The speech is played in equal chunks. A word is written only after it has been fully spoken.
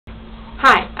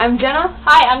I'm Jenna.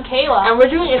 Hi, I'm Kayla. And we're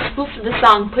doing a spoof of the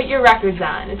song Put Your Records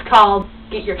On. It's called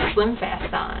Get Your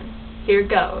Slimfast On. Here it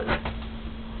goes.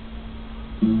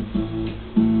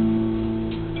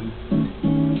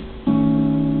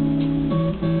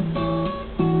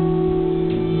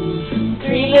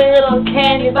 Three little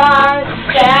candy bars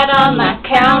sat on my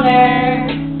counter,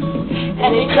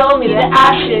 and they told me that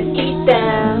I should eat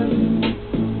them.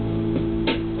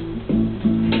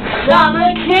 Summer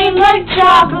came like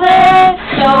chocolate,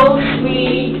 so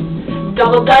sweet.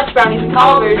 Double Dutch brownies and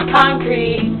Culvers,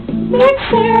 concrete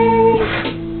mixers.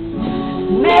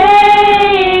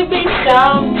 Maybe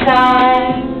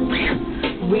sometimes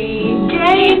we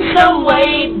gain some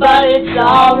weight, but it's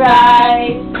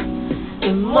alright.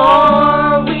 The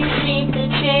more we seem to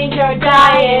change our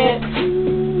diet,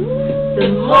 the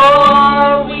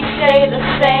more we stay the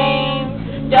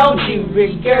same. Don't you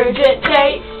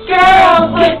regurgitate?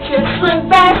 Girl, put your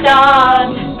Slimfast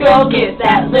on. Girl, get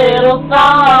that little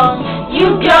thong. You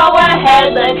go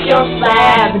ahead, let your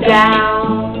flab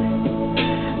down.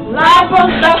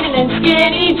 Liposuction and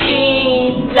skinny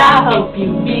jeans, I hope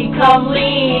you become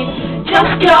lean.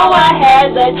 Just go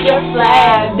ahead, let your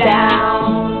flab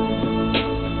down.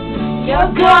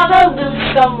 You're gonna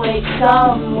lose some weight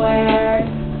somewhere,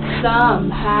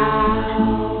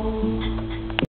 somehow.